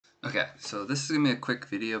Okay, so this is going to be a quick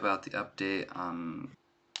video about the update on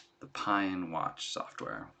the Pine Watch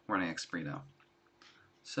software running Xprino.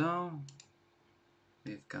 So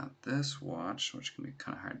we've got this watch, which can be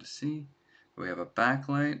kind of hard to see. We have a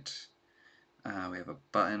backlight, we have a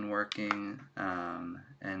button working,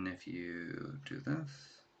 and if you do this,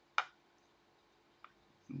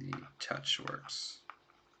 the touch works.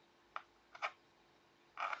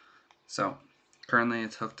 So currently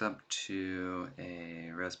it's hooked up to a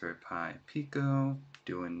Raspberry Pi Pico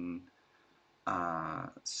doing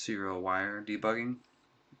serial wire debugging.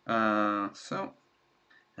 So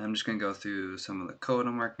I'm just going to go through some of the code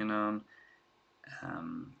I'm working on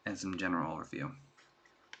and some general overview.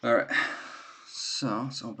 Alright, so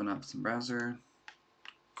let's open up some browser.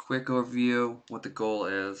 Quick overview, what the goal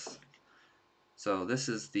is. So this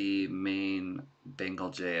is the main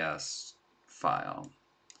Bengal.js file.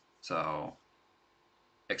 So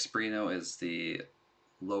Xprino is the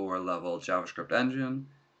lower level JavaScript engine,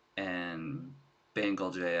 and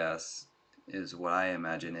Bengal.js is what I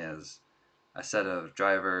imagine is a set of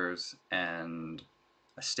drivers and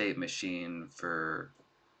a state machine for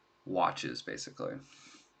watches, basically.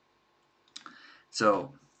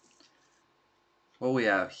 So what we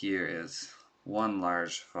have here is one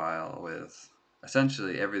large file with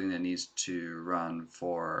essentially everything that needs to run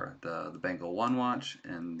for the Bengal 1 watch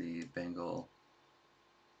and the Bengal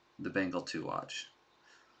 2 watch.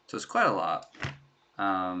 So it's quite a lot.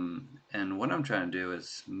 And what I'm trying to do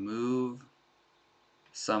is move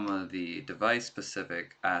some of the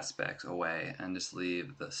device-specific aspects away and just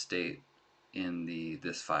leave the state in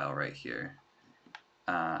this file right here.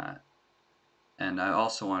 And I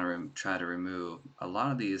also want to try to remove a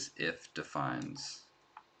lot of these if defines.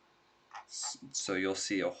 So you'll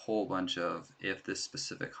see a whole bunch of if this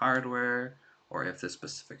specific hardware or if this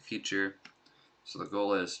specific feature. So the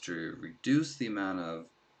goal is to reduce the amount of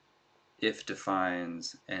if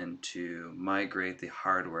defines and to migrate the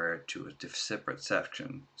hardware to a separate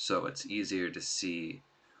section so it's easier to see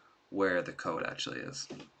where the code actually is.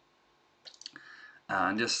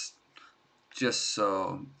 And just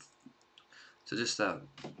that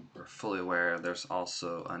we're fully aware, there's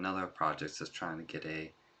also another project that's trying to get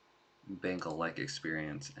a Bengal-like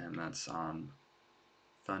experience, and that's on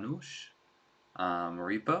Fanush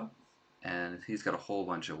repo, and he's got a whole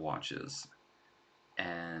bunch of watches,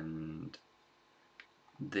 and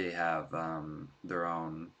they have their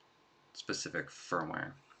own specific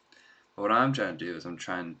firmware. But what I'm trying to do is I'm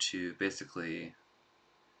trying to basically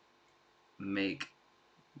make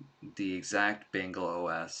the exact Bengal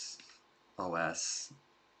OS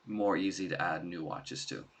more easy to add new watches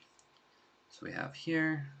to. So we have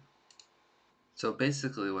here. So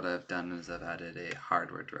basically what I've done is I've added a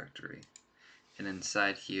hardware directory. And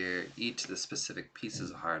inside here, each of the specific pieces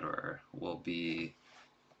of hardware will be,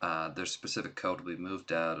 their specific code will be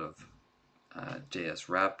moved out of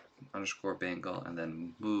JS_wrap_Bengal and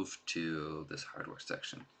then moved to this hardware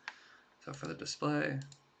section. So for the display,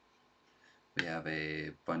 we have a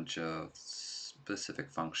bunch of specific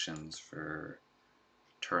functions for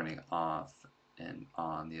turning off and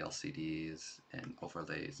on the LCDs and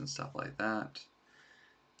overlays and stuff like that.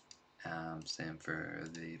 Same for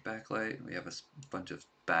the backlight. We have a bunch of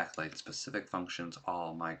backlight specific functions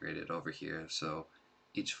all migrated over here, so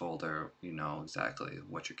each folder you know exactly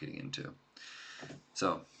what you're getting into.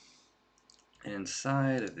 So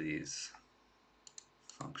inside of these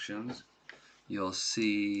functions you'll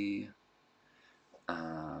see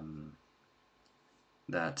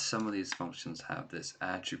that some of these functions have this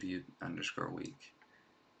attribute_weak,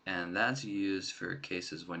 and that's used for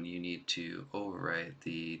cases when you need to overwrite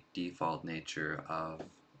the default nature of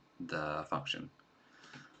the function.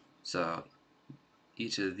 So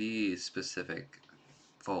each of these specific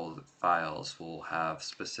files will have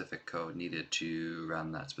specific code needed to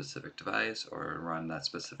run that specific device or run that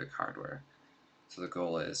specific hardware. So the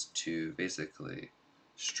goal is to basically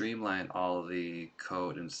streamline all the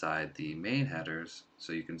code inside the main headers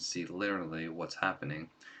so you can see literally what's happening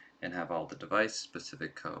and have all the device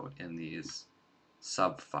specific code in these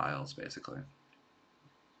sub files basically.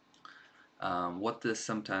 What this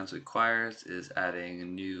sometimes requires is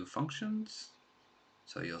adding new functions.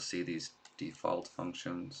 So you'll see these default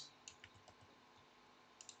functions,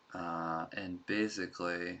 and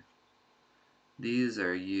basically these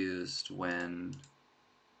are used when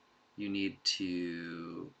you need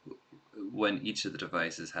to, when each of the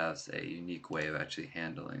devices has a unique way of actually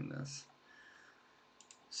handling this.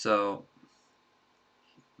 So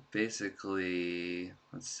basically,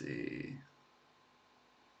 let's see,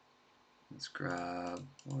 let's grab,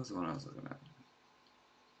 what was the one I was looking at?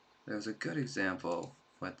 There's a good example of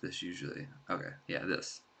what this usually, okay, yeah,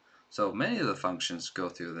 this. So many of the functions go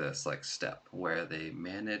through this like step where they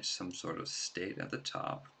manage some sort of state at the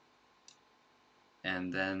top,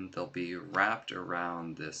 and then they'll be wrapped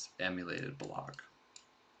around this emulated block.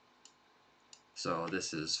 So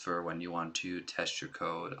this is for when you want to test your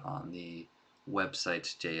code on the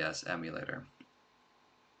website.js emulator.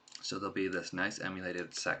 So there'll be this nice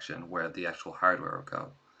emulated section where the actual hardware will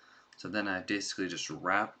go. So then I basically just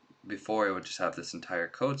wrap, before I would just have this entire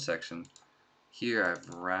code section. Here I've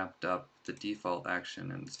wrapped up the default action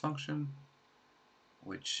in this function,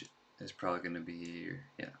 which is probably going to be,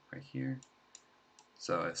 right here.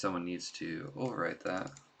 So if someone needs to overwrite that,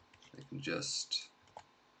 they can just,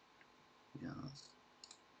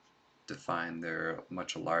 define their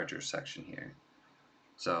much larger section here.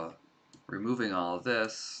 So removing all of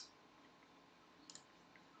this,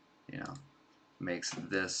 makes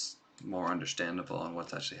this more understandable on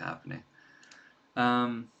what's actually happening.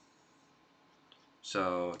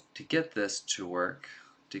 So to get this to work,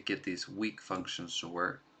 to get these weak functions to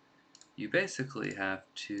work, you basically have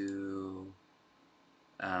to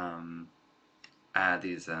add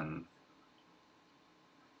these in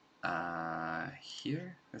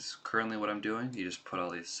here. That's currently what I'm doing. You just put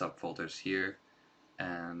all these subfolders here,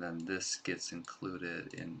 and then this gets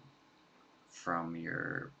included in from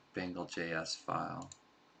your Bangle.js file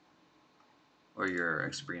or your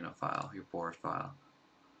Exprino file, your BOARD file.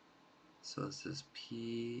 So this is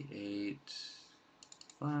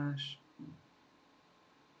P8-SDK12-SPIFLASH.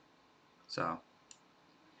 So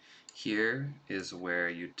here is where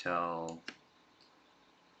you tell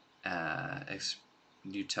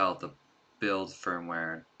the build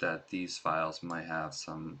firmware that these files might have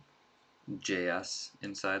some JS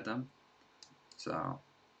inside them. So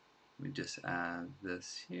we just add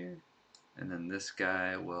this here, and then this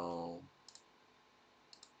guy will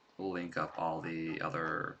link up all the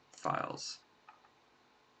other files.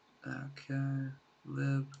 Okay,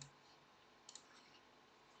 lib.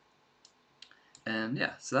 And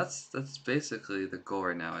yeah, so that's basically the goal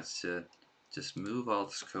right now, is to just move all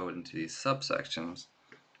this code into these subsections,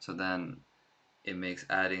 so then it makes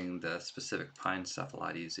adding the specific Pine stuff a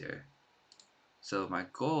lot easier. So my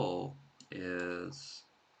goal is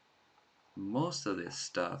most of this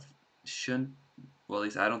stuff shouldn't, well, at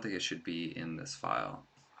least I don't think it should be in this file.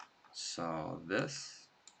 So this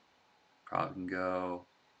probably can go,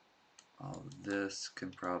 all of this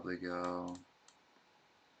can probably go,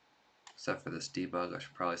 except for this debug, I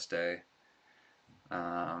should probably stay.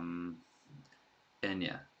 And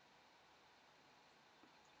yeah,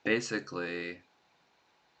 basically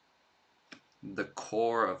the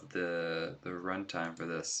core of the runtime for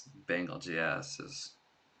this Bangle.js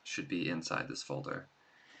should be inside this folder,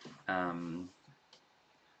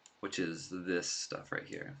 which is this stuff right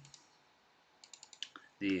here.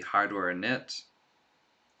 The hardware init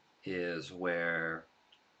is where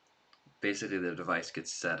basically the device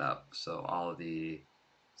gets set up. So all of the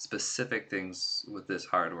specific things with this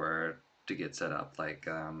hardware to get set up, like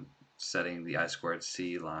setting the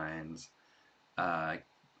I2C lines,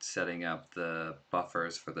 setting up the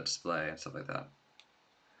buffers for the display and stuff like that.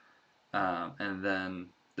 And then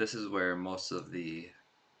this is where most of the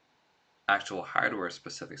actual hardware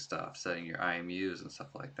specific stuff, setting your IMUs and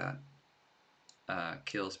stuff like that,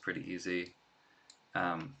 kills pretty easy.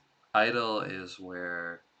 Idle is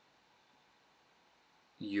where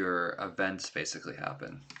your events basically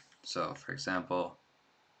happen. So for example,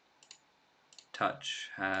 touch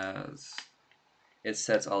it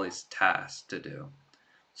sets all these tasks to do.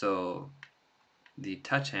 So the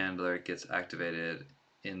touch handler gets activated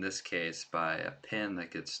in this case by a pin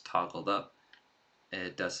that gets toggled up.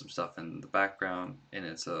 It does some stuff in the background in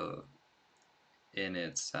its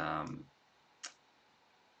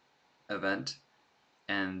event,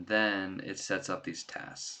 and then it sets up these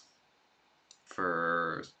tasks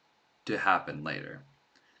to happen later,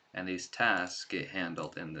 and these tasks get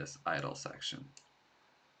handled in this idle section.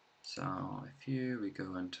 So if here we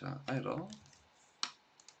go into idle,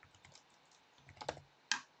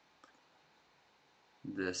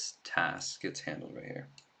 this task gets handled right here.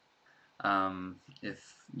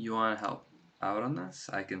 If you want to help out on this,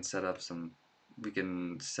 we can set up some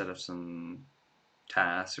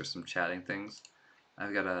tasks or some chatting things.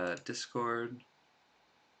 I've got a Discord.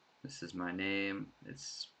 This is my name.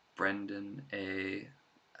 It's Brendan A.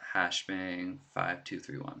 Hashbang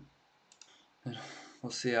 5231.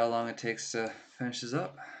 We'll see how long it takes to finish this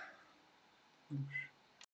up.